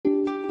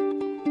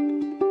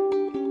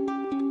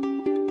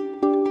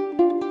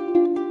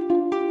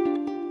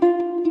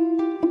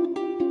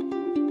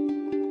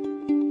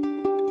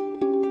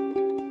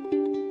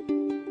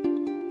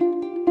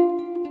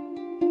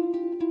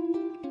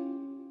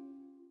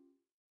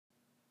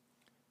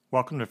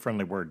Welcome to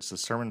Friendly Words, the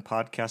sermon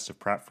podcast of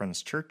Pratt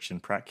Friends Church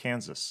in Pratt,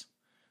 Kansas.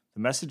 The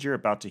message you're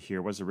about to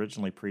hear was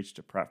originally preached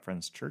at Pratt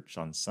Friends Church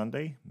on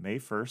Sunday, May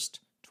 1st,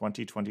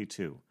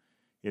 2022.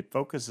 It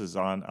focuses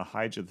on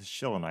Ahijah the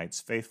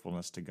Shilonite's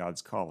faithfulness to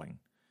God's calling.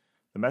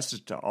 The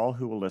message to all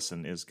who will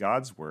listen is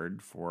God's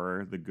word,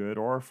 for the good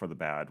or for the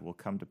bad, will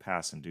come to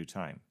pass in due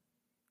time.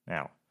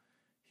 Now,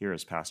 here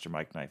is Pastor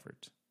Mike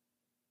Neifert.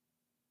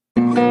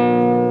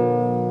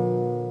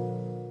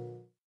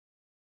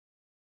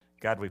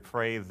 God, we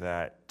pray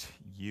that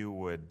you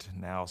would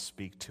now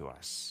speak to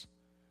us,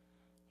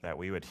 that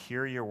we would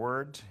hear your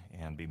word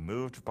and be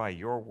moved by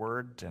your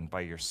word and by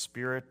your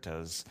spirit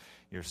as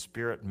your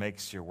spirit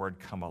makes your word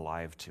come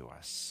alive to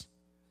us.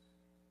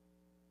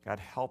 God,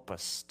 help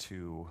us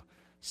to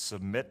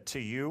submit to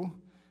you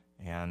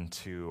and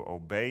to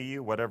obey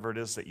you, whatever it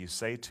is that you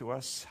say to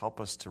us.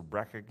 Help us to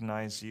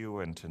recognize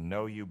you and to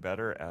know you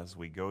better as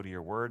we go to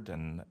your word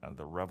and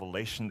the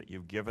revelation that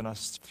you've given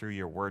us through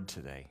your word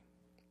today.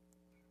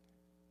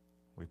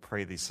 We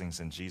pray these things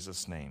in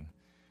Jesus' name.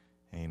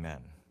 Amen.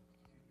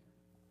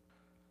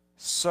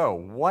 So,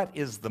 what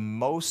is the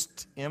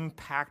most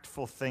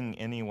impactful thing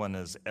anyone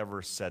has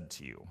ever said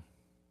to you?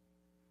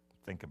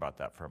 Think about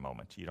that for a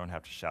moment. You don't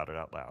have to shout it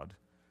out loud.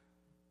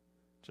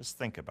 Just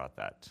think about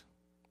that.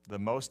 The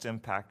most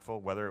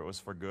impactful, whether it was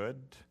for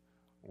good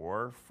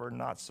or for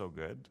not so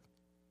good.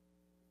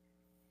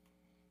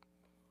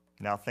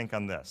 Now think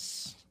on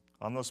this,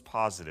 on those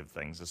positive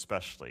things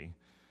especially.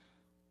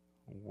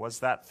 Was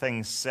that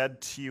thing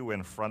said to you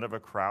in front of a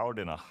crowd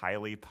in a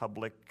highly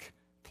public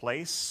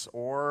place,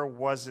 or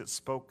was it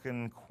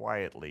spoken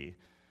quietly,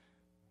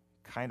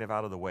 kind of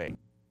out of the way,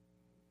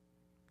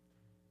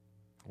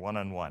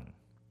 one-on-one?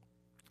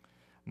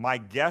 My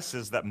guess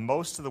is that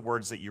most of the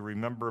words that you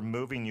remember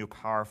moving you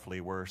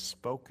powerfully were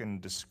spoken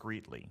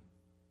discreetly.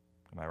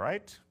 Am I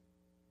right?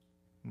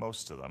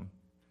 Most of them.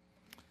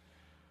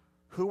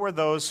 Who were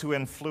those who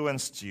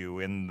influenced you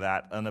in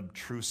that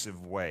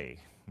unobtrusive way?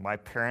 My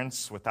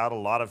parents, without a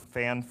lot of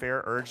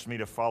fanfare, urged me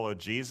to follow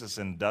Jesus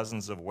in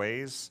dozens of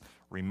ways,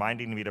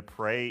 reminding me to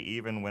pray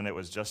even when it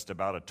was just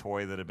about a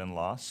toy that had been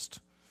lost.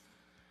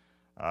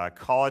 A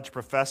college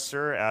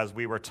professor, as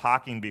we were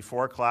talking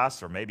before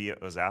class, or maybe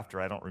it was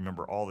after, I don't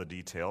remember all the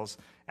details,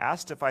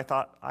 asked if I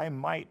thought I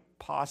might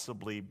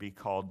possibly be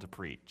called to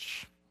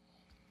preach.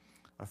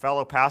 A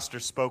fellow pastor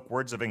spoke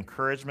words of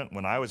encouragement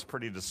when I was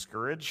pretty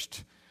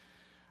discouraged.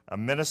 A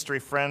ministry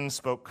friend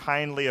spoke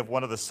kindly of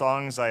one of the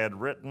songs I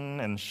had written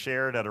and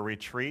shared at a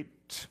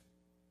retreat,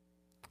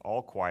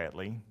 all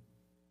quietly,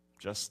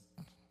 just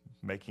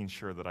making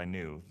sure that I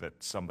knew that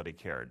somebody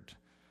cared,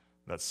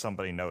 that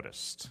somebody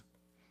noticed.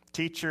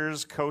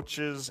 Teachers,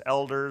 coaches,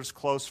 elders,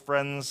 close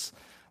friends,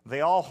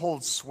 they all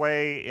hold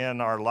sway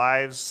in our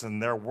lives,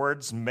 and their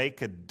words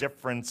make a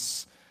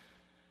difference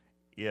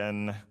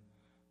in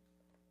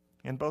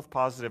both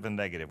positive and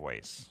negative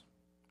ways.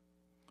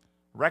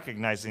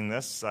 Recognizing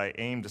this, I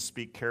aim to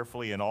speak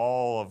carefully in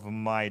all of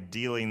my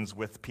dealings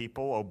with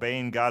people,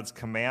 obeying God's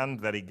command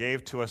that he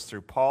gave to us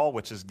through Paul,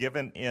 which is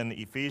given in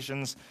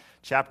Ephesians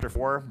chapter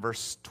 4,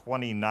 verse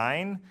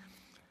 29.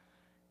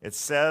 It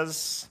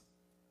says,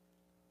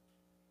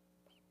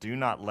 "Do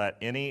not let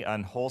any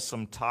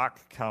unwholesome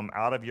talk come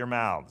out of your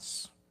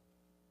mouths."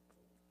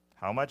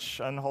 How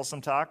much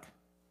unwholesome talk?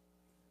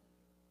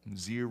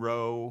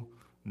 Zero,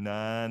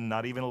 none,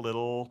 not even a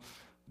little.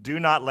 Do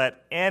not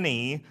let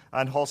any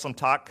unwholesome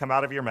talk come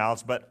out of your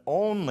mouths, but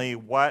only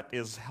what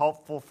is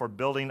helpful for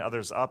building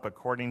others up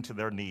according to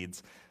their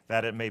needs,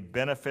 that it may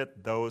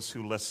benefit those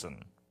who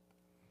listen.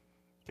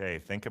 Okay,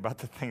 think about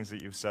the things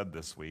that you've said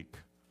this week.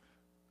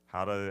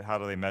 How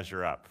do they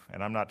measure up?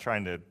 And I'm not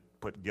trying to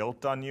put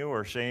guilt on you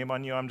or shame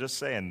on you. I'm just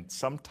saying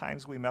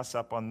sometimes we mess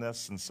up on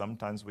this and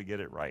sometimes we get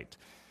it right.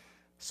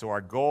 So our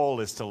goal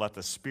is to let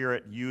the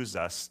Spirit use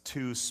us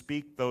to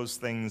speak those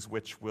things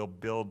which will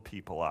build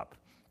people up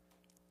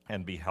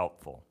and be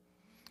helpful.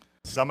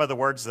 Some of the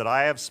words that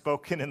I have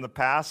spoken in the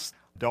past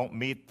don't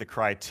meet the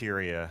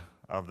criteria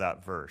of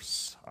that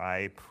verse.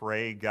 I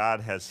pray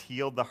God has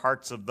healed the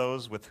hearts of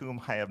those with whom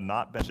I have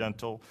not been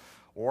gentle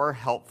or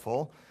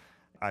helpful.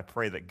 I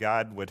pray that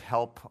God would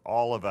help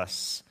all of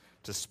us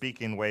to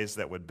speak in ways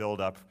that would build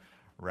up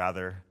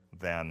rather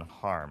than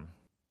harm.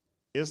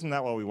 Isn't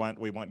that what we want?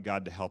 We want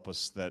God to help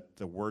us, that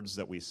the words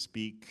that we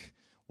speak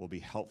will be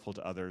helpful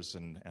to others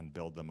and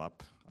build them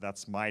up.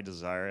 That's my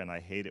desire, and I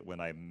hate it when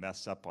I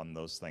mess up on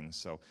those things.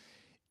 So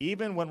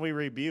even when we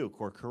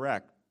rebuke or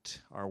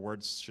correct, our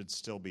words should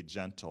still be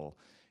gentle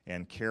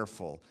and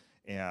careful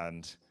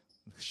and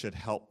should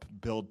help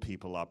build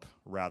people up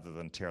rather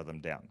than tear them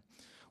down.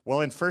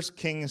 Well, in 1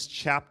 Kings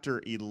chapter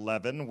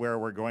 11, where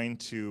we're going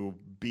to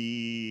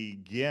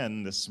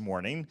begin this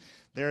morning,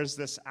 there's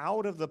this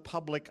out of the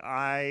public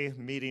eye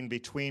meeting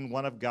between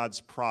one of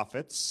God's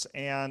prophets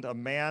and a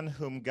man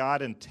whom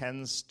God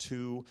intends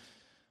to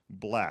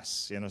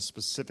bless in a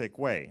specific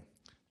way.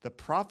 The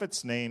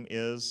prophet's name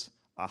is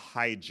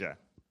Ahijah.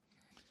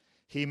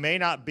 He may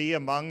not be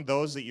among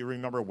those that you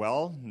remember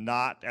well,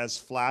 not as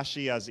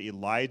flashy as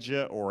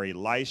Elijah or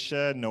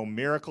Elisha. No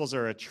miracles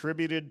are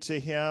attributed to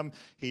him.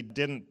 He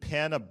didn't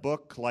pen a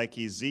book like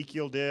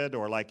Ezekiel did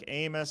or like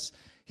Amos.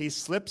 He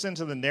slips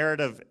into the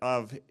narrative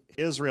of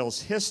Israel's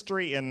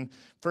history in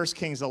 1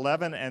 Kings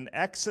 11 and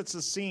exits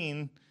the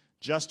scene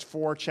just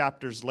 4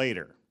 chapters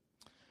later.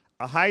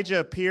 Ahijah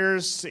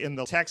appears in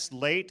the text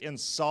late in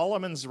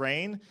Solomon's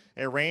reign,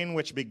 a reign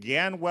which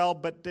began well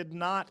but did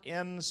not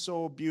end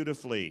so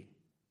beautifully.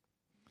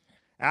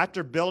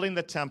 After building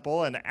the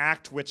temple, an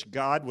act which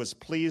God was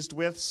pleased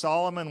with,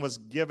 Solomon was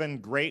given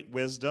great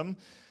wisdom.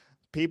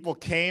 People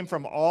came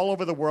from all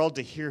over the world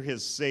to hear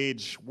his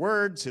sage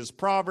words, his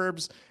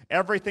proverbs.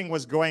 Everything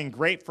was going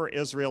great for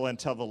Israel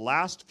until the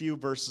last few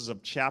verses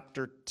of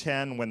chapter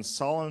 10 when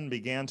Solomon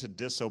began to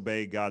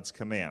disobey God's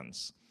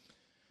commands.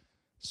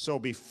 So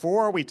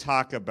before we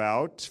talk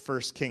about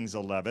 1 Kings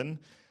 11,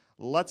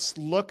 let's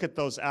look at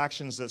those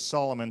actions that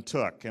Solomon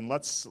took. And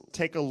let's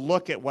take a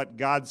look at what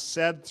God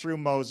said through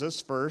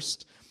Moses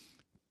first.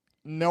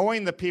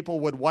 Knowing the people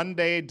would one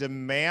day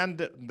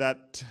demand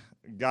that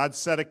God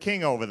set a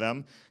king over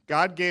them,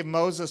 God gave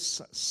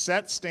Moses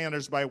set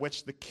standards by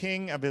which the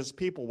king of his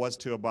people was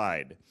to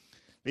abide.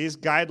 These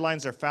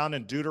guidelines are found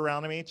in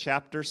Deuteronomy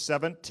chapter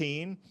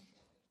 17,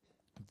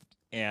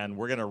 and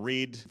we're going to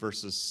read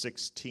verses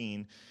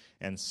 16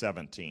 and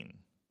 17.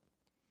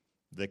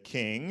 The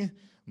king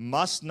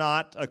must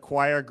not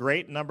acquire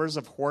great numbers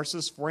of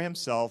horses for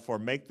himself or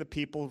make the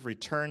people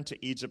return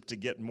to Egypt to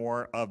get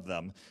more of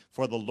them,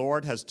 for the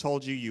Lord has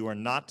told you you are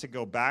not to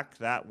go back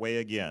that way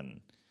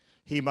again.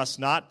 He must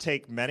not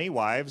take many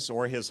wives,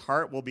 or his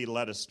heart will be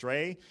led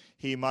astray.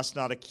 He must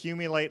not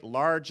accumulate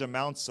large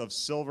amounts of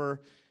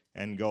silver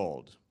and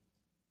gold.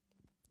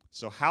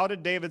 So how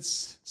did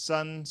David's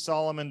son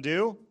Solomon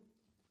do?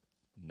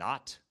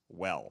 Not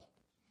well.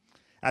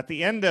 At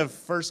the end of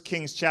 1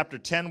 Kings chapter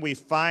 10, we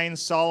find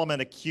Solomon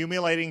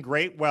accumulating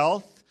great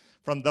wealth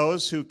from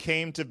those who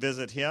came to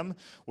visit him.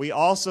 We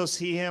also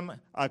see him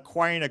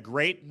acquiring a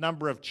great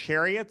number of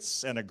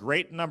chariots and a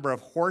great number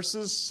of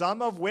horses,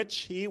 some of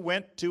which he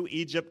went to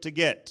Egypt to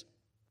get.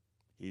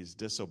 He's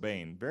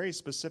disobeying very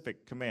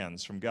specific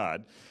commands from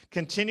God.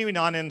 Continuing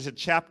on into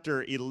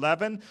chapter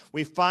 11,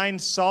 we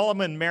find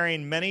Solomon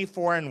marrying many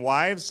foreign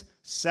wives,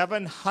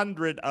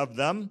 700 of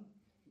them.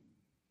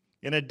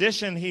 In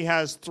addition, he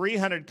has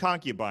 300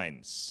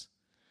 concubines.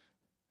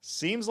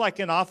 Seems like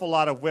an awful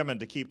lot of women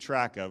to keep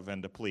track of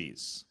and to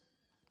please.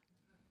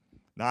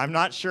 Now, I'm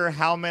not sure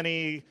how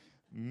many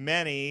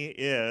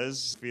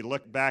is, if you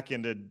look back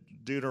into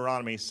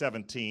Deuteronomy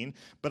 17,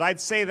 but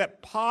I'd say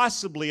that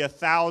possibly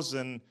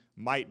 1,000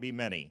 might be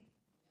many.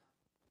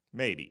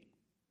 Maybe.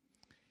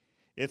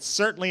 It's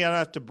certainly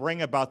enough to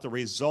bring about the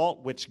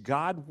result which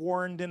God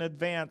warned in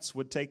advance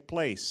would take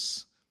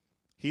place.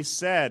 He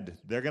said,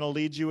 they're going to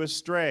lead you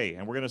astray,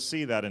 and we're going to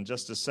see that in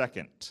just a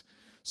second.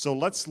 So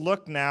let's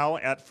look now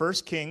at 1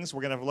 Kings.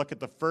 We're going to look at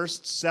the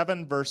first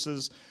 7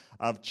 verses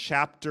of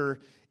chapter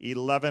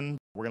 11.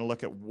 We're going to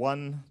look at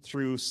 1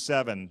 through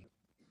 7.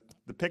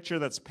 The picture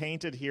that's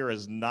painted here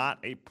is not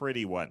a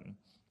pretty one.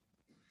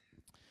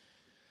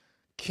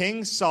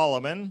 King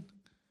Solomon,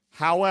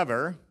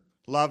 however,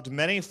 loved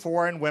many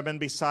foreign women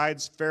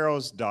besides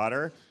Pharaoh's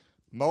daughter,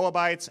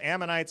 Moabites,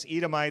 Ammonites,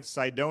 Edomites,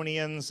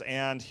 Sidonians,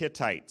 and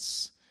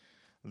Hittites.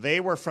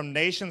 They were from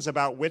nations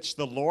about which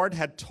the Lord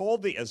had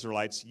told the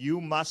Israelites, you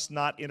must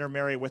not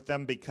intermarry with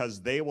them because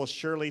they will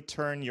surely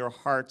turn your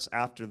hearts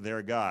after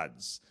their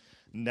gods.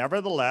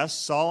 Nevertheless,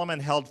 Solomon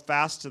held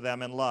fast to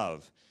them in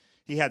love.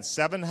 He had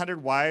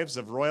 700 wives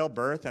of royal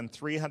birth and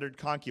 300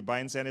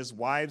 concubines, and his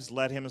wives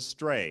led him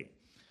astray.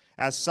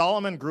 As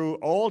Solomon grew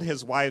old,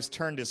 his wives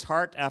turned his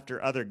heart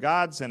after other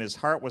gods, and his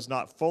heart was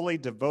not fully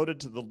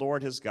devoted to the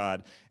Lord his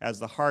God, as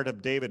the heart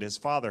of David his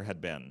father had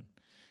been.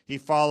 He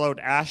followed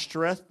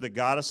Ashtoreth, the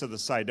goddess of the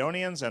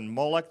Sidonians, and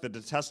Moloch, the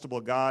detestable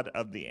god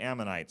of the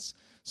Ammonites.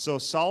 So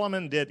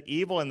Solomon did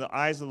evil in the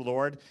eyes of the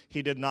Lord.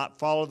 He did not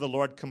follow the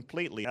Lord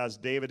completely, as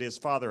David his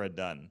father had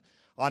done.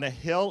 On a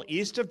hill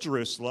east of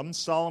Jerusalem,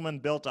 Solomon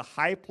built a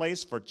high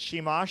place for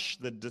Chemosh,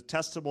 the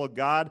detestable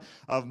god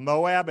of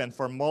Moab, and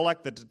for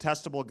Moloch, the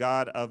detestable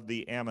god of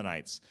the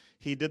Ammonites.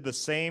 He did the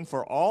same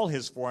for all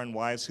his foreign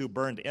wives who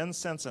burned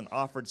incense and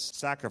offered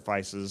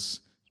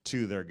sacrifices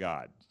to their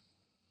god.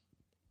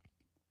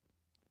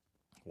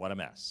 What a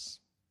mess.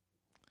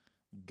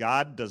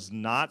 God does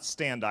not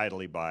stand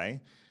idly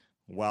by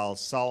while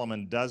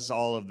Solomon does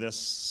all of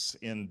this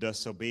in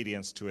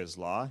disobedience to his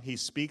law. He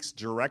speaks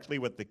directly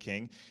with the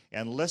king,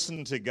 and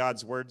listen to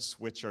God's words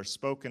which are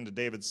spoken to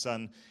David's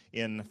son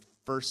in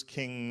 1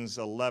 Kings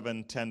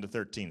 11, 10 to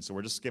 13. So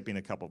we're just skipping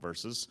a couple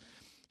verses.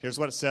 Here's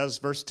what it says,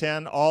 verse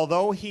 10,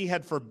 although he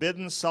had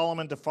forbidden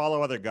Solomon to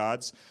follow other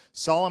gods,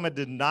 Solomon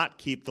did not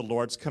keep the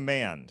Lord's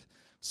command.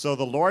 So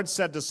the Lord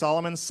said to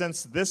Solomon,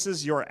 since this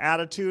is your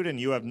attitude and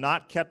you have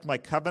not kept my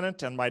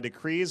covenant and my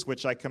decrees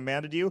which I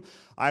commanded you,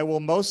 I will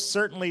most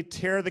certainly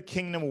tear the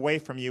kingdom away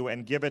from you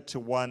and give it to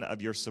one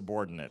of your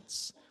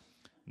subordinates.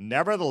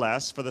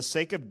 Nevertheless, for the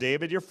sake of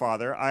David your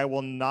father, I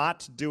will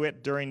not do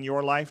it during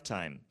your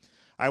lifetime.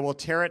 I will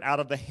tear it out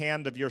of the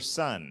hand of your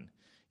son.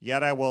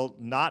 Yet I will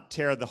not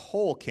tear the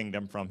whole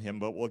kingdom from him,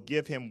 but will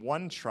give him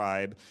one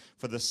tribe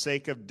for the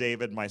sake of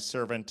David my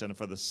servant and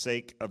for the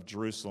sake of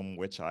Jerusalem,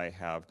 which I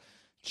have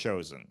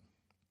chosen.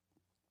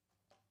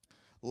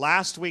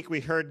 Last week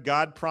we heard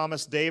God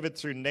promise David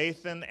through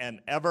Nathan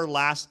an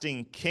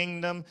everlasting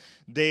kingdom.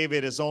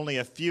 David is only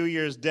a few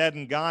years dead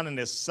and gone, and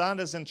his son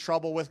is in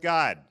trouble with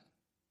God.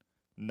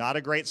 Not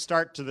a great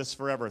start to this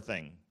forever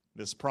thing,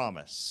 this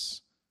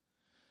promise.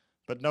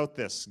 But note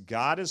this,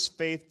 God is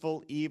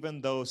faithful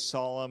even though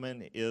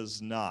Solomon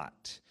is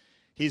not.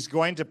 He's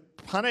going to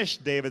punish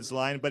David's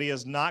line, but he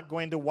is not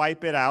going to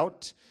wipe it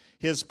out.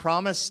 His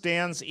promise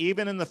stands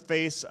even in the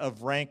face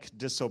of rank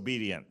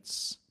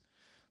disobedience.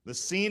 The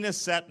scene is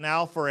set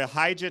now for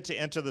Ahijah to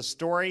enter the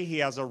story. He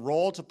has a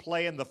role to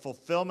play in the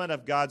fulfillment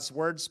of God's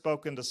word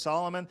spoken to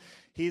Solomon.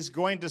 He's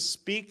going to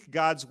speak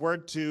God's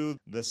word to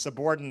the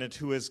subordinate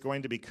who is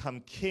going to become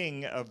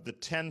king of the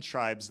 10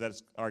 tribes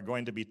that are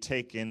going to be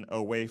taken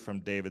away from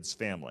David's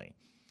family.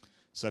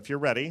 So if you're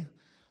ready,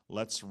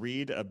 let's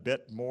read a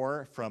bit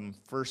more from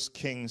 1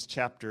 Kings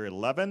chapter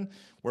 11.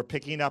 We're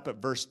picking up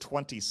at verse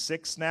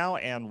 26 now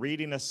and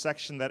reading a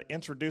section that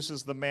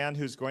introduces the man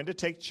who's going to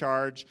take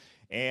charge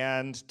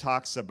and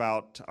talks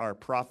about our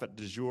prophet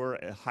du jour,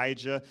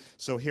 Ahijah.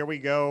 So here we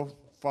go.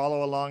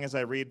 Follow along as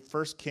I read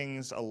 1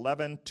 Kings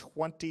 11,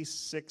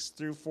 26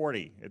 through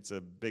 40. It's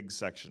a big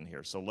section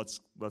here, so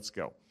let's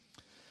go.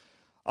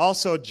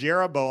 Also,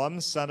 Jeroboam,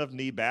 son of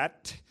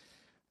Nebat,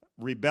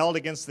 rebelled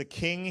against the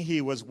king.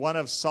 He was one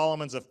of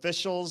Solomon's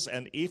officials,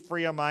 an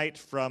Ephraimite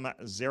from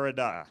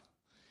Zeradah,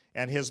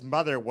 and his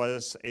mother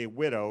was a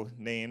widow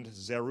named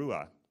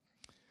Zeruah.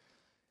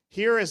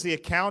 Here is the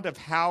account of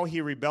how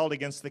he rebelled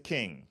against the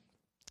king.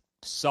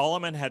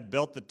 Solomon had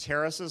built the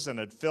terraces and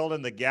had filled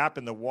in the gap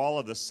in the wall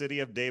of the city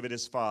of David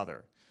his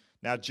father.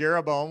 Now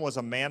Jeroboam was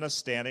a man of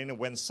standing, and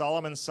when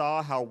Solomon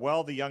saw how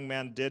well the young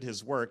man did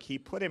his work, he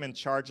put him in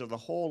charge of the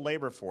whole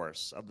labor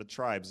force of the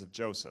tribes of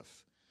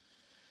Joseph.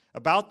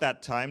 About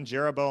that time,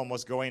 Jeroboam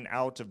was going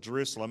out of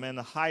Jerusalem, and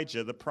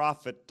Ahijah, the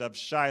prophet of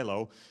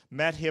Shiloh,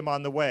 met him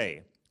on the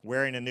way,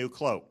 wearing a new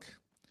cloak.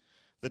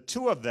 The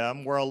two of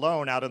them were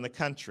alone out in the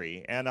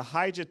country, and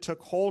Ahijah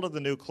took hold of the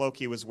new cloak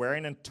he was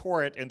wearing and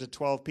tore it into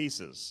 12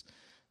 pieces.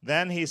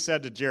 Then he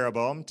said to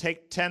Jeroboam,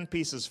 "Take 10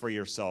 pieces for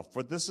yourself,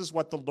 for this is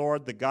what the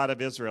Lord, the God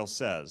of Israel,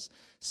 says.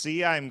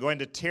 See, I am going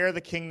to tear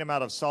the kingdom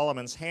out of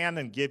Solomon's hand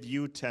and give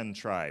you 10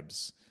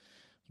 tribes.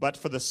 But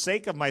for the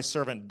sake of my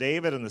servant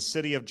David and the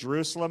city of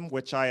Jerusalem,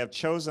 which I have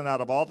chosen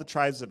out of all the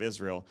tribes of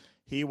Israel,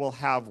 he will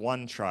have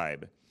one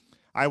tribe.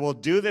 I will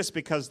do this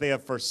because they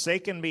have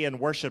forsaken me and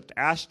worshipped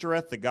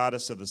Ashtoreth, the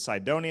goddess of the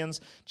Sidonians,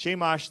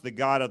 Chemosh, the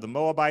god of the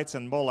Moabites,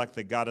 and Molech,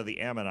 the god of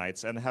the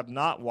Ammonites, and have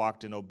not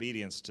walked in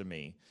obedience to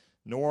me,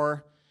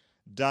 nor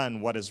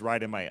done what is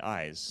right in my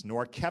eyes,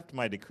 nor kept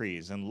my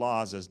decrees and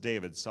laws as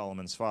David,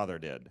 Solomon's father,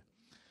 did.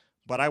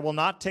 But I will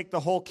not take the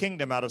whole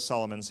kingdom out of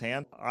Solomon's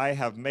hand. I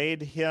have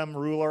made him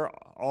ruler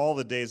all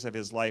the days of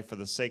his life for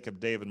the sake of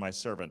David, my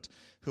servant,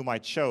 whom I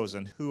chose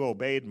and who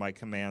obeyed my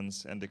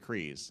commands and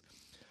decrees.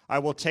 I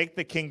will take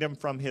the kingdom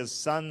from his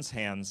son's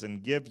hands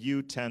and give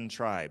you 10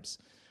 tribes.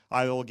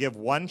 I will give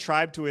one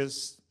tribe to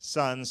his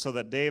son so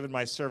that David,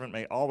 my servant,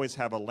 may always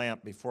have a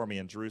lamp before me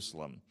in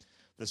Jerusalem,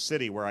 the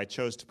city where I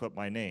chose to put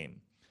my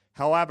name.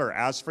 However,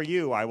 as for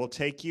you, I will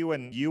take you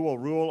and you will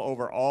rule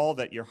over all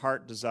that your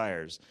heart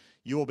desires.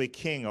 You will be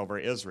king over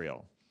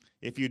Israel.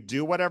 If you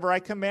do whatever I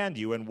command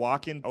you and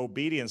walk in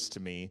obedience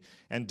to me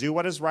and do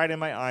what is right in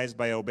my eyes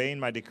by obeying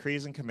my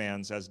decrees and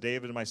commands as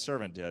David, my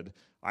servant, did,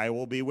 I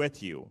will be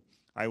with you.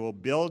 I will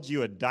build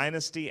you a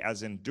dynasty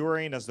as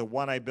enduring as the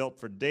one I built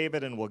for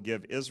David and will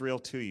give Israel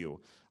to you.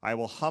 I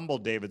will humble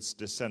David's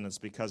descendants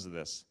because of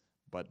this,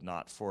 but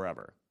not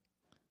forever."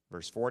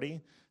 Verse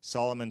 40,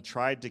 Solomon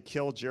tried to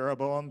kill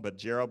Jeroboam, but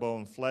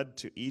Jeroboam fled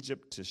to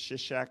Egypt to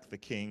Shishak the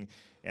king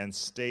and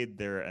stayed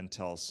there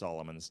until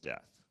Solomon's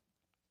death.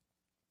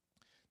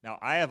 Now,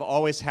 I have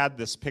always had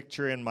this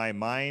picture in my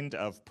mind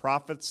of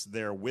prophets,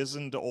 their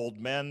wizened old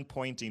men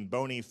pointing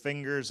bony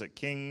fingers at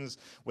kings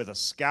with a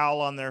scowl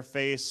on their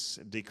face,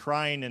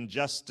 decrying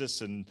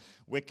injustice and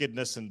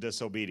wickedness and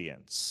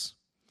disobedience.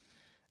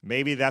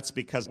 Maybe that's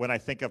because when I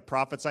think of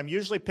prophets, I'm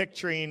usually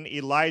picturing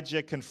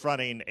Elijah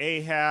confronting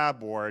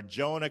Ahab or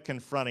Jonah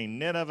confronting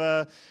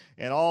Nineveh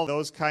and all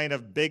those kind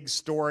of big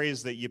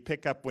stories that you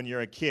pick up when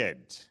you're a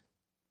kid.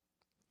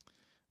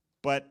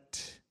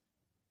 But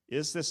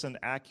is this an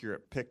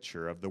accurate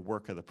picture of the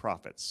work of the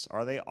prophets?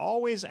 Are they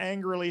always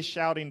angrily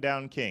shouting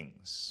down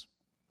kings?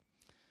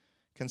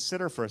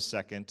 Consider for a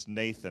second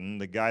Nathan,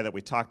 the guy that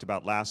we talked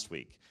about last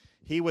week.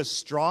 He was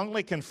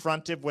strongly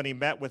confrontive when he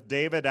met with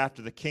David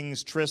after the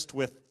king's tryst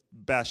with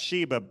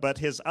Bathsheba, but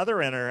his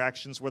other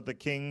interactions with the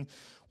king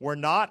were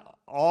not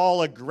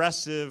all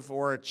aggressive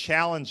or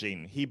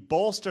challenging. He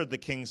bolstered the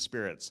king's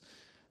spirits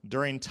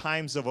during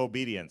times of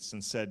obedience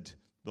and said,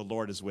 "The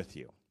Lord is with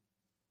you."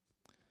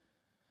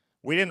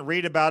 We didn't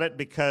read about it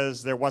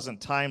because there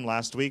wasn't time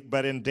last week,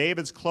 but in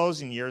David's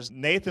closing years,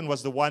 Nathan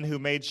was the one who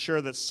made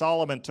sure that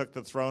Solomon took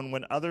the throne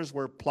when others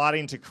were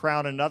plotting to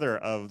crown another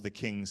of the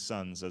king's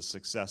sons as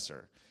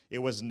successor. It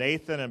was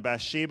Nathan and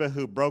Bathsheba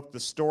who broke the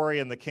story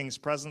in the king's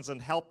presence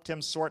and helped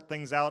him sort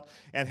things out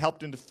and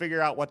helped him to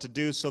figure out what to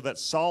do so that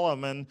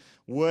Solomon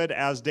would,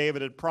 as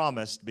David had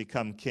promised,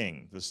 become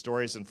king. The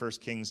story's in 1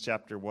 Kings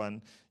chapter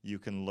 1. You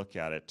can look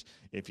at it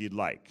if you'd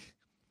like.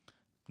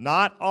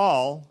 Not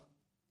all,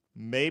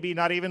 maybe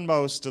not even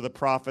most, of the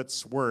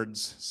prophets'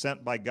 words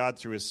sent by God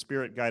through his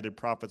Spirit-guided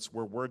prophets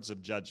were words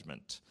of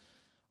judgment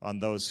on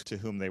those to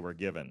whom they were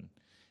given.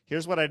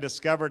 Here's what I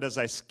discovered as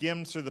I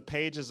skimmed through the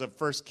pages of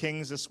 1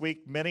 Kings this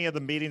week. Many of the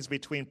meetings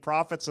between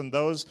prophets and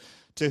those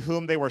to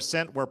whom they were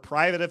sent were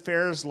private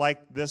affairs,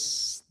 like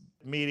this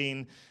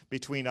meeting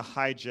between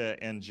Ahijah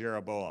and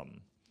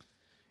Jeroboam.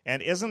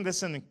 And isn't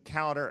this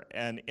encounter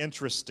an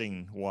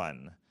interesting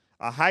one?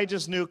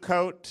 Ahijah's new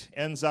coat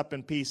ends up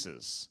in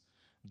pieces.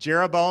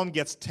 Jeroboam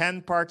gets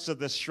 10 parts of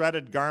this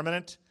shredded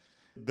garment.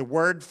 The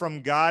word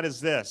from God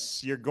is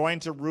this: you're going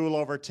to rule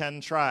over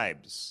 10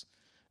 tribes.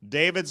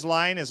 David's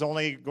line is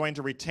only going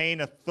to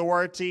retain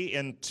authority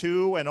in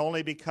 2, and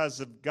only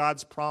because of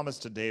God's promise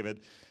to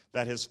David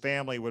that his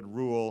family would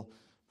rule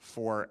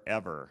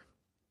forever.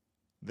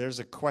 There's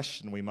a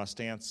question we must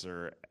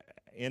answer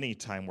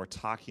anytime we're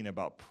talking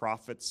about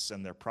prophets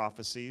and their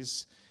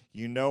prophecies.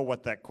 You know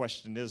what that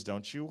question is,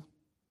 don't you?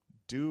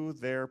 Do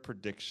their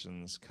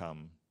predictions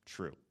come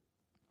true?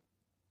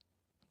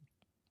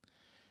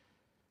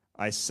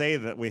 I say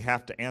that we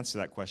have to answer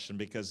that question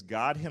because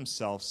God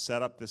himself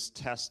set up this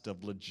test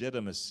of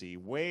legitimacy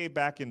way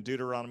back in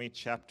Deuteronomy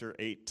chapter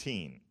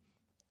 18.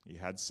 You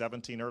had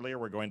 17 earlier,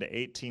 we're going to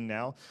 18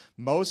 now.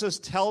 Moses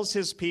tells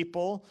his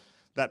people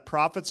that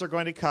prophets are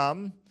going to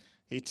come.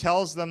 He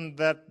tells them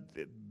that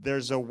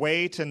there's a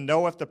way to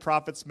know if the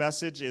prophet's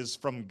message is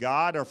from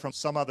God or from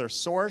some other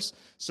source.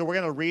 So we're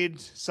going to read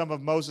some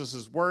of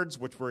Moses' words,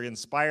 which were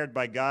inspired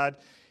by God.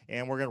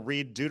 And we're going to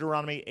read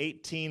Deuteronomy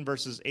 18,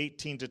 verses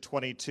 18 to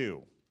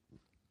 22.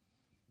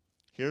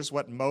 Here's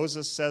what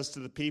Moses says to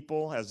the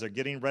people as they're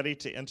getting ready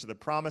to enter the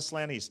promised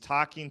land. He's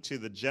talking to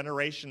the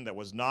generation that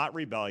was not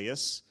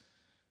rebellious.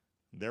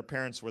 Their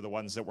parents were the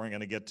ones that weren't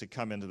going to get to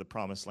come into the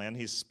promised land.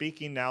 He's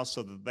speaking now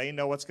so that they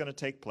know what's going to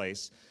take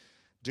place.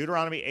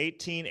 Deuteronomy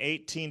 18,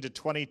 18 to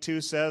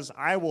 22 says,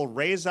 I will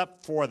raise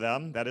up for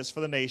them, that is for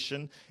the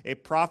nation, a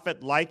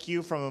prophet like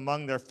you from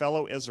among their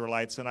fellow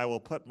Israelites, and I will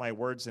put my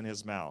words in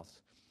his mouth.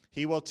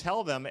 He will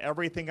tell them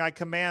everything I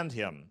command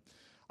him.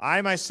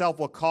 I myself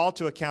will call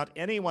to account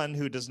anyone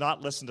who does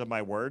not listen to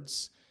my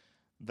words,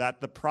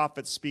 that the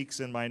prophet speaks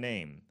in my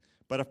name.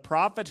 But a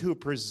prophet who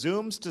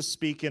presumes to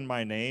speak in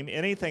my name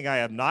anything I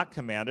have not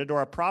commanded,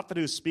 or a prophet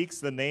who speaks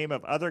the name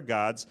of other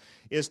gods,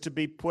 is to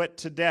be put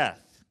to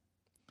death.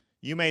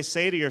 You may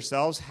say to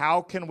yourselves,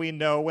 how can we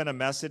know when a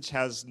message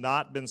has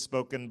not been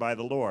spoken by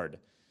the Lord?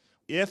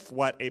 If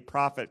what a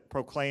prophet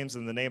proclaims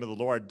in the name of the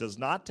Lord does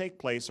not take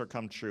place or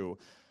come true,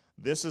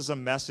 this is a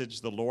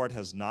message the Lord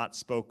has not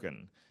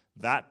spoken.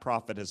 That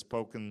prophet has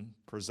spoken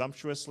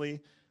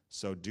presumptuously,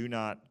 so do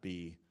not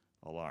be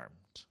alarmed.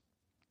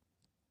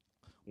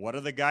 What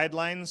are the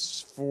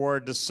guidelines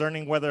for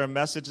discerning whether a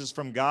message is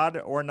from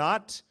God or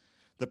not?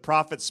 The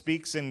prophet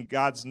speaks in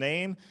God's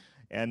name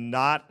and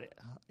not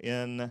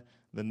in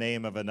the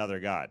name of another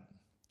God.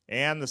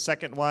 And the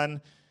second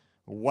one,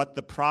 what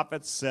the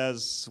prophet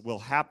says will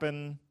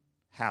happen,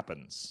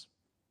 happens.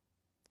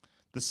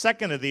 The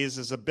second of these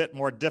is a bit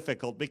more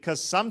difficult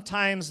because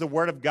sometimes the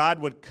word of God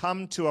would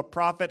come to a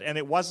prophet and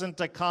it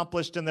wasn't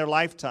accomplished in their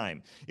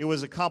lifetime. It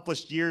was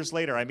accomplished years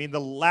later. I mean, the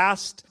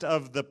last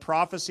of the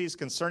prophecies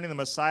concerning the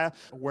Messiah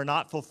were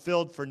not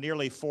fulfilled for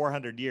nearly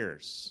 400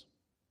 years.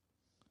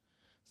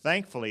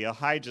 Thankfully,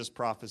 Ahijah's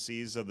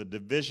prophecies of the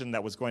division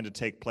that was going to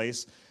take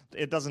place,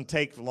 it doesn't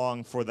take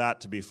long for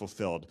that to be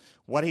fulfilled.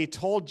 What he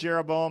told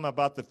Jeroboam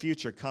about the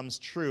future comes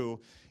true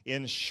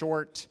in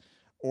short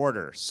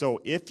order. So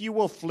if you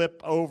will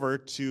flip over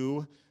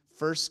to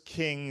 1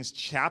 Kings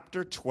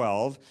chapter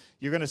 12,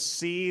 you're going to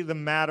see the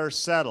matter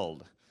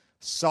settled.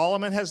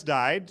 Solomon has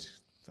died.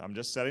 I'm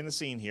just setting the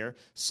scene here.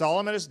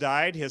 Solomon has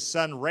died. His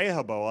son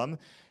Rehoboam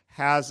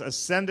has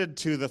ascended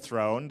to the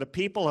throne. The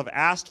people have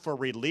asked for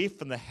relief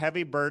from the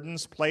heavy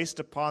burdens placed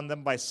upon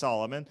them by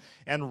Solomon,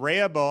 and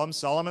Rehoboam,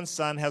 Solomon's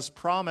son, has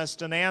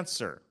promised an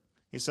answer.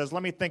 He says,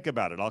 let me think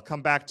about it. I'll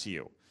come back to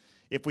you.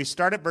 If we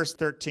start at verse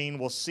 13,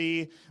 we'll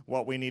see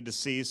what we need to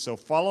see. So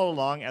follow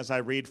along as I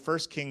read 1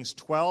 Kings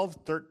 12,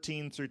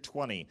 13 through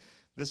 20.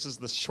 This is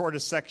the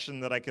shortest section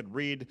that I could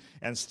read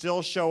and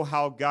still show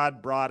how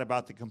God brought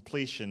about the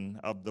completion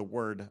of the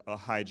word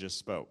Ahijah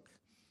spoke.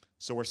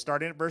 So we're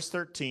starting at verse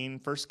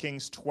 13, 1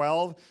 Kings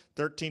 12,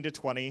 13 to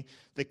 20.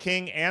 The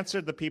king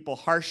answered the people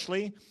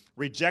harshly,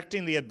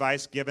 rejecting the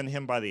advice given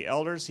him by the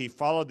elders. He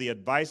followed the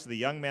advice of the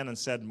young men and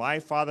said, my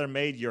father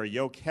made your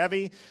yoke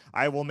heavy.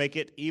 I will make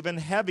it even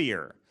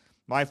heavier.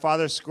 My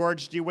father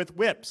scourged you with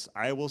whips.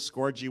 I will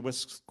scourge you with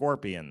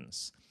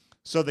scorpions.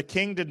 So the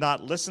king did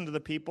not listen to the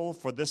people,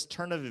 for this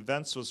turn of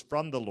events was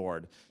from the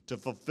Lord, to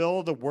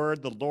fulfill the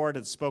word the Lord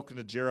had spoken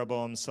to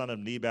Jeroboam, son of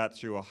Nebat,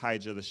 through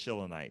Ahijah the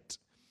Shilonite.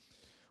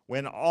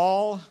 When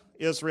all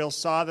Israel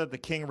saw that the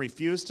king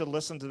refused to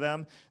listen to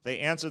them, they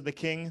answered the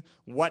king,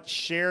 "What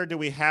share do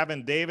we have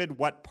in David?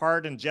 What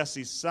part in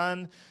Jesse's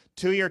son?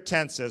 To your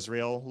tents,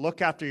 Israel. Look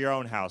after your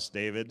own house,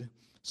 David."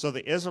 So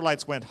the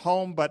Israelites went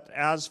home, but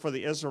as for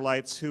the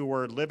Israelites who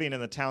were living in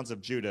the towns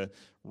of Judah,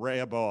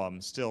 Rehoboam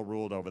still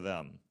ruled over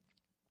them.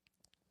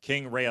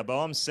 King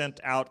Rehoboam sent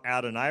out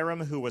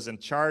Adoniram, who was in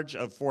charge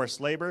of forced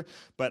labor,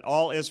 but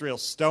all Israel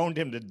stoned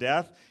him to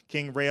death.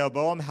 King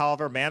Rehoboam,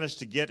 however, managed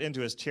to get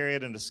into his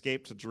chariot and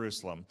escape to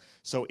Jerusalem.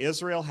 So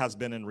Israel has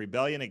been in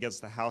rebellion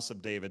against the house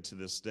of David to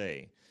this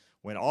day.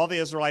 When all the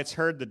Israelites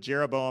heard that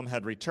Jeroboam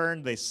had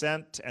returned, they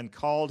sent and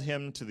called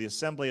him to the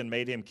assembly and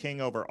made him king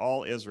over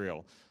all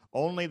Israel.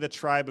 Only the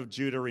tribe of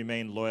Judah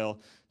remained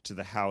loyal to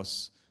the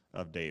house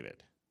of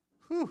David.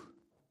 Whew.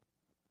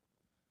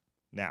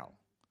 Now,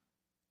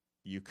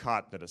 you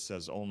caught that it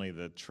says only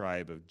the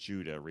tribe of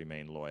Judah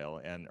remained loyal.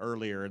 And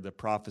earlier, the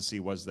prophecy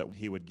was that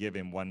he would give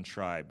him one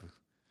tribe.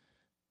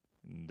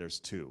 There's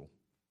two,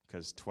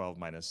 because 12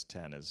 minus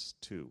 10 is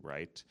 2,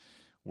 right?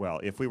 Well,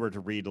 if we were to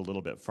read a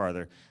little bit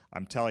farther,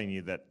 I'm telling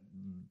you that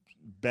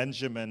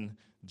Benjamin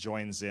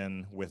joins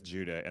in with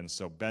Judah. And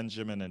so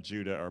Benjamin and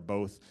Judah are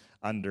both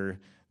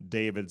under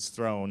David's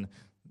throne.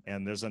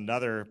 And there's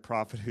another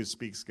prophet who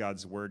speaks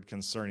God's word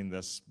concerning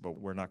this, but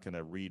we're not going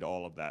to read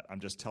all of that. I'm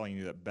just telling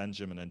you that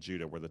Benjamin and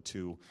Judah were the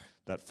two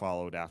that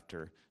followed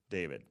after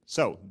David.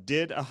 So,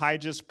 did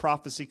Ahijah's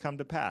prophecy come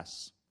to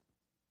pass?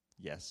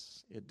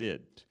 Yes, it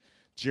did.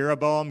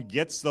 Jeroboam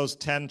gets those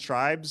 10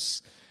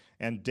 tribes,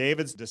 and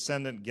David's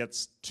descendant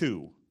gets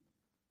 2.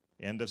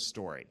 End of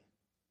story.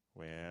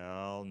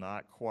 Well,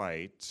 not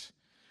quite.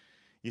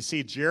 You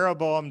see,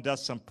 Jeroboam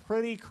does some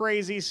pretty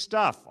crazy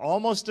stuff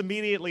almost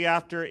immediately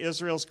after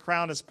Israel's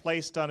crown is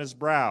placed on his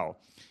brow.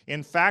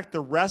 In fact,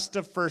 the rest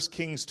of 1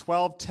 Kings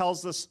 12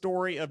 tells the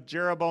story of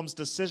Jeroboam's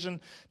decision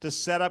to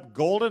set up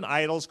golden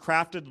idols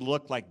crafted to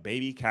look like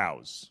baby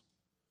cows.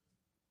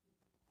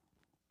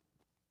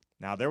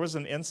 Now, there was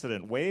an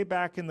incident way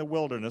back in the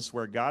wilderness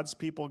where God's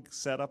people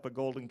set up a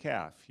golden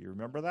calf. You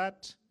remember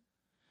that?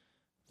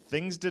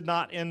 Things did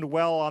not end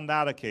well on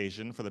that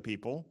occasion for the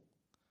people.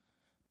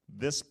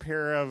 This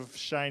pair of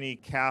shiny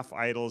calf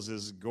idols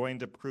is going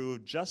to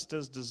prove just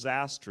as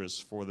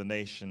disastrous for the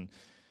nation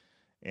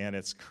and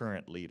its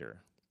current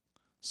leader.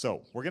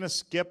 So we're going to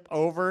skip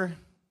over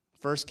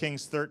 1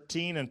 Kings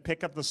 13 and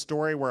pick up the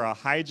story where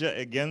Ahijah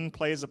again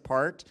plays a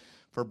part.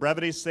 For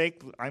brevity's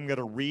sake, I'm going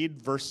to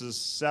read verses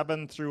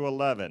 7 through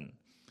 11.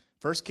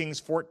 1 Kings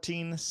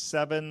 14,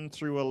 7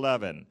 through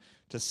 11.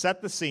 To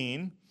set the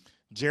scene,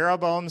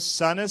 Jeroboam's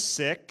son is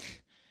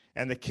sick,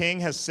 and the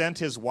king has sent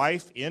his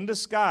wife in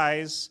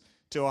disguise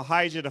to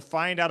Ahijah to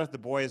find out if the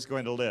boy is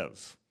going to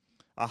live.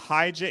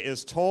 Ahijah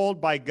is told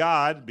by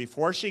God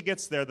before she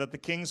gets there that the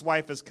king's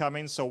wife is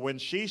coming, so when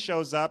she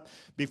shows up,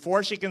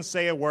 before she can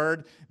say a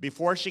word,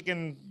 before she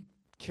can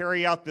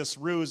carry out this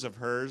ruse of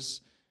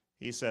hers,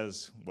 he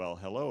says, "Well,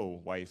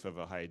 hello, wife of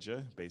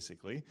Ahijah,"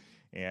 basically,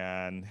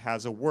 and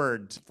has a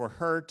word for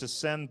her to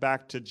send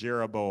back to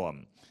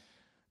Jeroboam,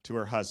 to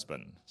her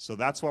husband. So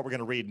that's what we're going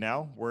to read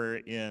now. We're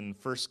in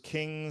 1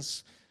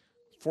 Kings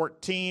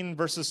 14,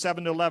 verses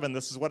 7 to 11.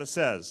 This is what it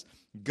says.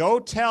 "Go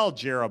tell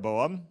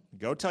Jeroboam,"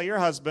 go tell your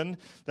husband,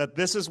 "that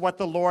this is what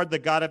the Lord, the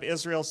God of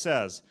Israel,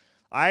 says.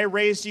 I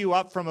raised you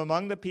up from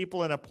among the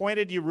people and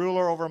appointed you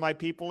ruler over my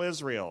people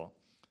Israel.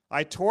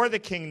 I tore the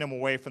kingdom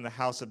away from the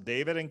house of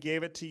David and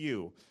gave it to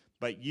you.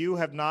 But you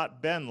have not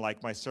been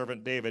like my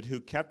servant David, who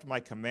kept my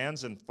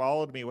commands and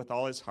followed me with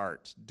all his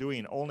heart,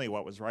 doing only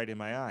what was right in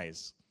my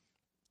eyes.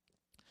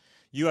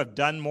 You have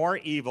done more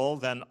evil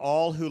than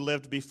all who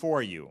lived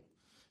before you.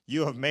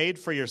 You have made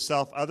for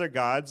yourself other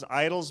gods,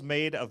 idols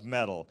made of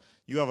metal.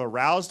 You have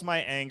aroused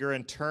my anger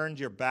and turned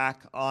your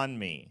back on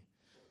me.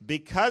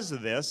 Because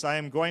of this, I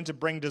am going to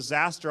bring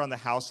disaster on the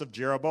house of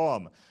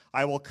Jeroboam.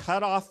 I will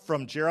cut off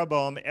from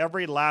Jeroboam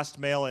every last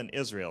male in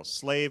Israel,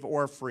 slave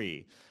or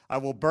free. I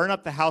will burn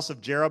up the house of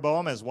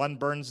Jeroboam as one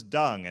burns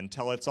dung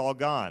until it's all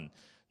gone.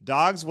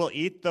 Dogs will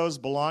eat those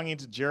belonging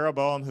to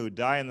Jeroboam who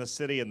die in the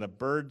city, and the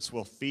birds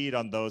will feed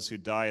on those who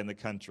die in the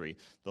country.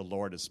 The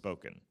Lord has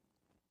spoken."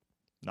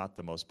 Not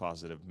the most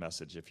positive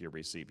message if you're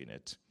receiving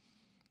it.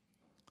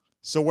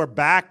 So we're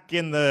back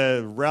in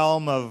the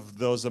realm of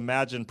those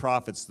imagined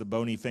prophets, the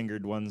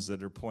bony-fingered ones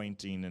that are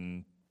pointing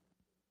and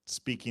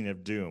speaking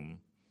of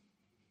doom.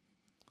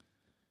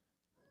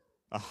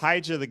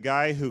 Ahijah, the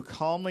guy who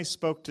calmly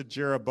spoke to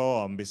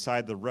Jeroboam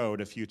beside the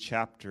road a few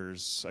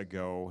chapters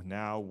ago,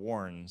 now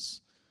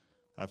warns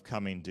of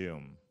coming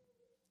doom.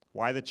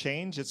 Why the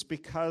change? It's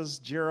because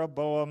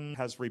Jeroboam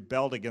has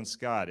rebelled against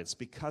God. It's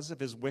because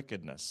of his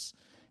wickedness.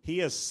 He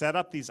has set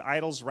up these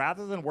idols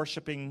rather than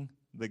worshiping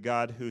the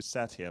God who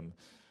set him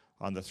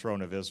on the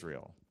throne of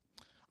Israel.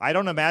 I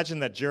don't imagine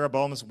that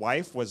Jeroboam's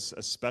wife was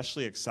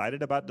especially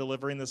excited about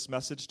delivering this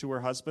message to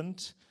her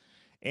husband.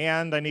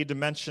 And I need to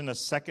mention a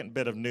second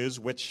bit of news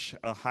which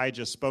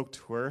Ahijah spoke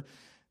to her.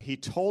 He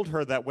told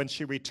her that when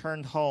she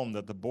returned home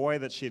that the boy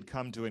that she had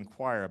come to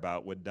inquire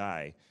about would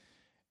die.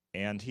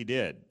 And he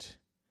did.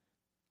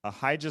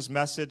 Ahijah's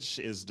message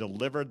is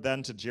delivered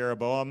then to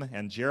Jeroboam,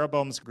 and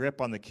Jeroboam's grip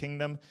on the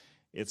kingdom,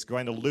 it's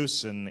going to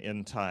loosen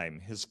in time.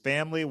 His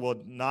family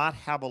will not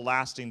have a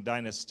lasting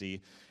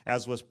dynasty,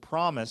 as was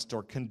promised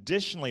or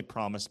conditionally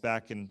promised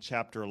back in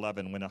chapter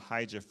 11 when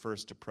Ahijah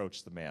first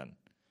approached the man.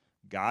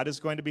 God is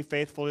going to be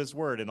faithful to his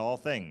word in all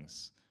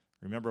things.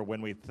 Remember,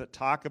 when we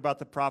talk about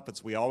the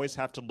prophets, we always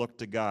have to look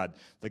to God,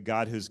 the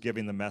God who's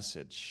giving the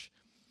message.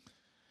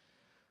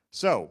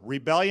 So,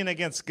 rebellion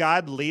against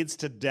God leads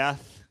to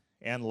death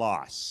and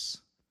loss.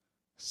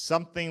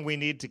 Something we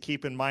need to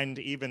keep in mind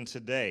even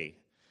today.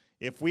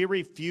 If we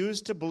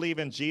refuse to believe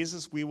in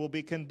Jesus, we will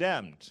be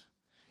condemned.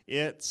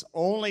 It's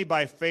only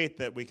by faith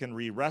that we can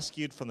be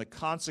rescued from the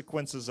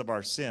consequences of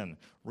our sin.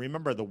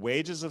 Remember, the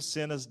wages of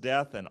sin is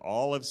death, and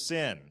all have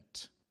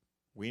sinned.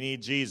 We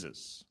need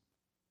Jesus.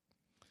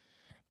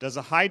 Does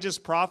Ahijah's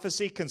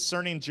prophecy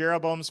concerning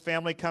Jeroboam's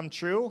family come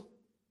true?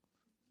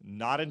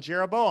 Not in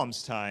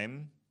Jeroboam's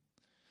time.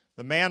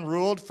 The man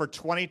ruled for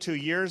 22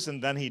 years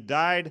and then he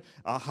died.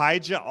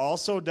 Ahijah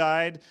also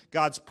died.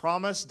 God's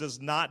promise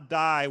does not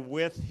die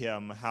with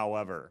him,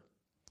 however.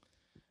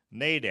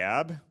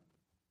 Nadab,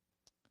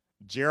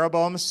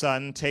 Jeroboam's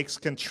son, takes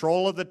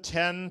control of the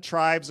 10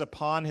 tribes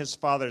upon his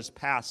father's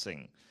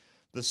passing.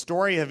 The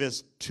story of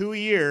his 2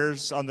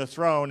 years on the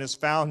throne is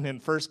found in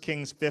 1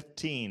 Kings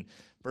 15,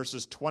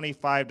 verses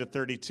 25 to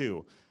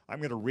 32. I'm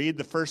going to read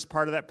the first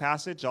part of that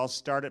passage. I'll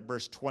start at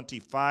verse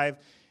 25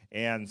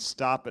 and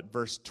stop at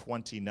verse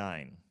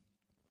 29.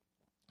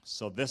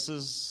 So this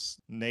is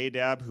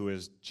Nadab, who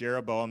is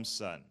Jeroboam's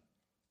son.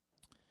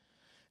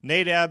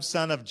 Nadab,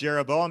 son of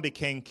Jeroboam,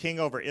 became king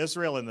over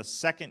Israel in the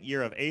 2nd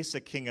year of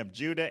Asa, king of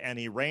Judah, and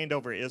he reigned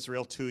over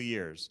Israel 2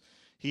 years.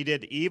 He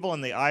did evil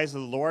in the eyes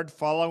of the Lord,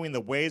 following the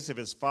ways of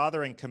his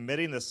father and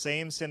committing the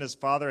same sin his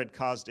father had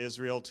caused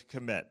Israel to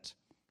commit.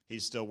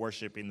 He's still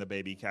worshiping the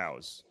baby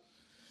cows.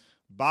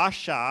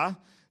 Baasha,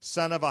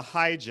 son of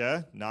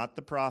Ahijah, not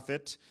the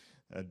prophet,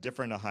 a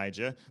different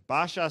Ahijah.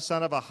 Baasha,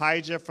 son of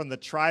Ahijah from the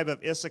tribe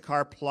of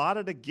Issachar,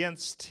 plotted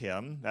against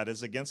him, that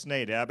is against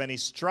Nadab, and he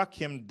struck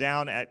him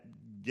down at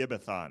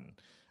Gibbethon,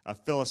 a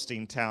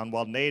Philistine town,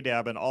 while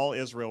Nadab and all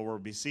Israel were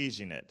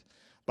besieging it.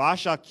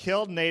 Baasha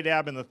killed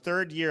Nadab in the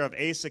 3rd year of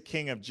Asa,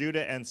 king of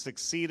Judah, and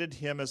succeeded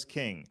him as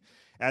king.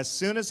 As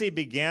soon as he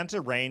began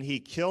to reign, he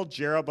killed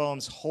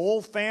Jeroboam's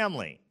whole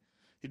family.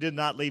 He did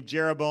not leave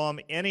Jeroboam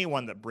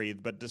anyone that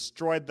breathed, but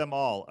destroyed them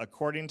all,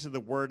 according to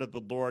the word of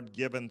the Lord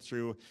given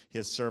through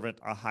his servant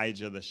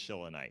Ahijah the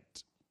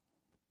Shilonite.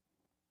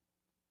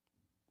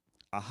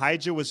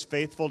 Ahijah was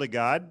faithful to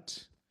God.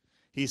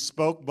 He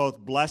spoke both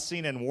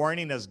blessing and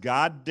warning as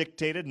God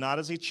dictated, not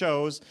as he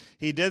chose.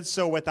 He did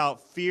so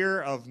without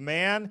fear of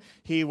man.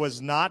 He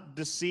was not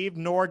deceived,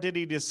 nor did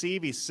he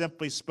deceive. He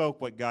simply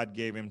spoke what God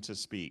gave him to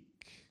speak.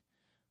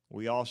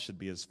 We all should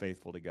be as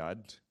faithful to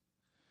God.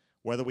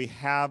 Whether we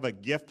have a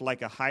gift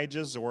like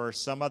Ahijah's or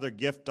some other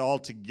gift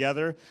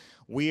altogether,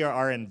 we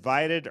are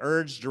invited,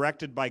 urged,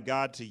 directed by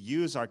God to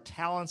use our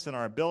talents and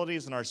our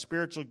abilities and our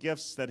spiritual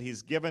gifts that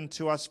he's given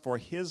to us for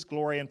his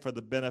glory and for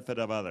the benefit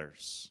of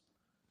others.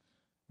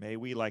 May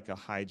we, like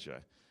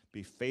Ahijah,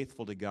 be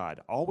faithful to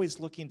God, always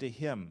looking to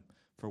him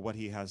for what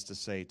he has to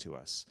say to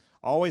us,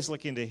 always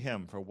looking to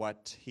him for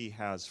what he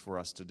has for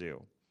us to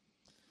do.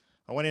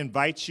 I want to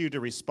invite you to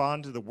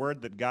respond to the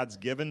word that God's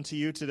given to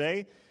you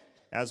today.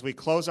 As we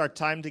close our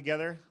time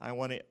together, I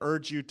want to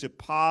urge you to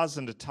pause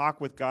and to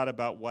talk with God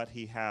about what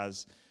he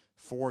has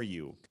for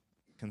you.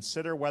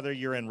 Consider whether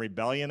you're in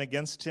rebellion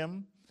against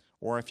him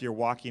or if you're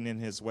walking in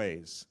his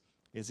ways.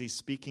 Is he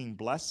speaking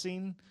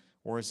blessing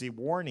or is he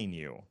warning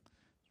you?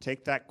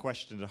 Take that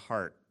question to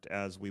heart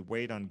as we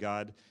wait on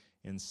God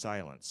in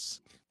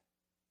silence.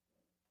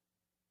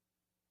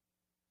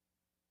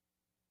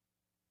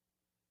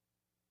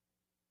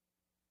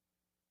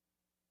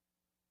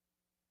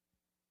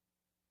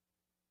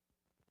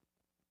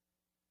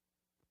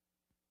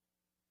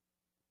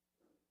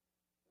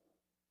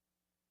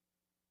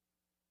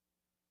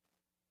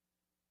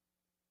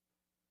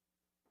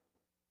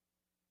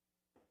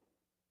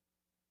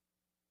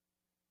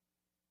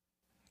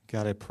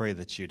 God, I pray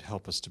that you'd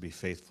help us to be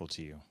faithful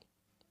to you,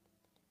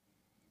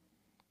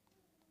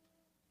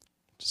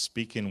 to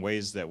speak in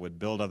ways that would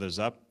build others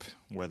up,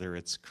 whether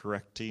it's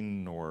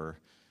correcting or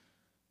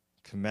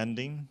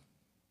commending,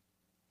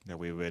 that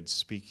we would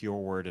speak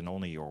your word and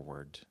only your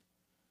word.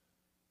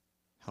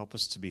 Help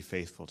us to be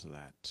faithful to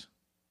that.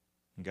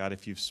 And God,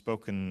 if you've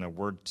spoken a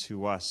word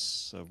to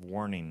us of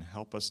warning,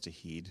 help us to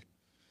heed,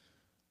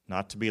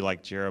 not to be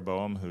like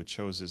Jeroboam who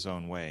chose his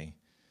own way,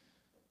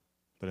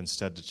 but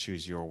instead to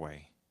choose your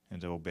way and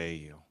to obey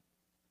you.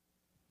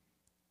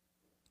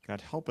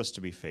 God, help us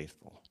to be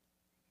faithful.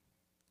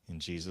 In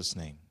Jesus'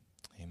 name,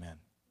 amen.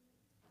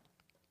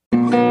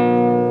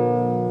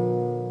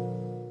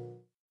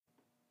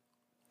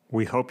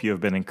 We hope you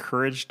have been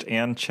encouraged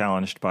and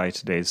challenged by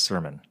today's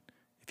sermon.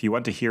 If you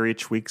want to hear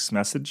each week's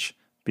message,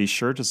 be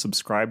sure to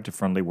subscribe to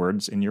Friendly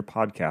Words in your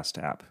podcast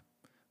app.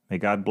 May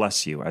God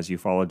bless you as you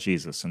follow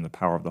Jesus in the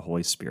power of the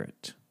Holy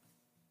Spirit.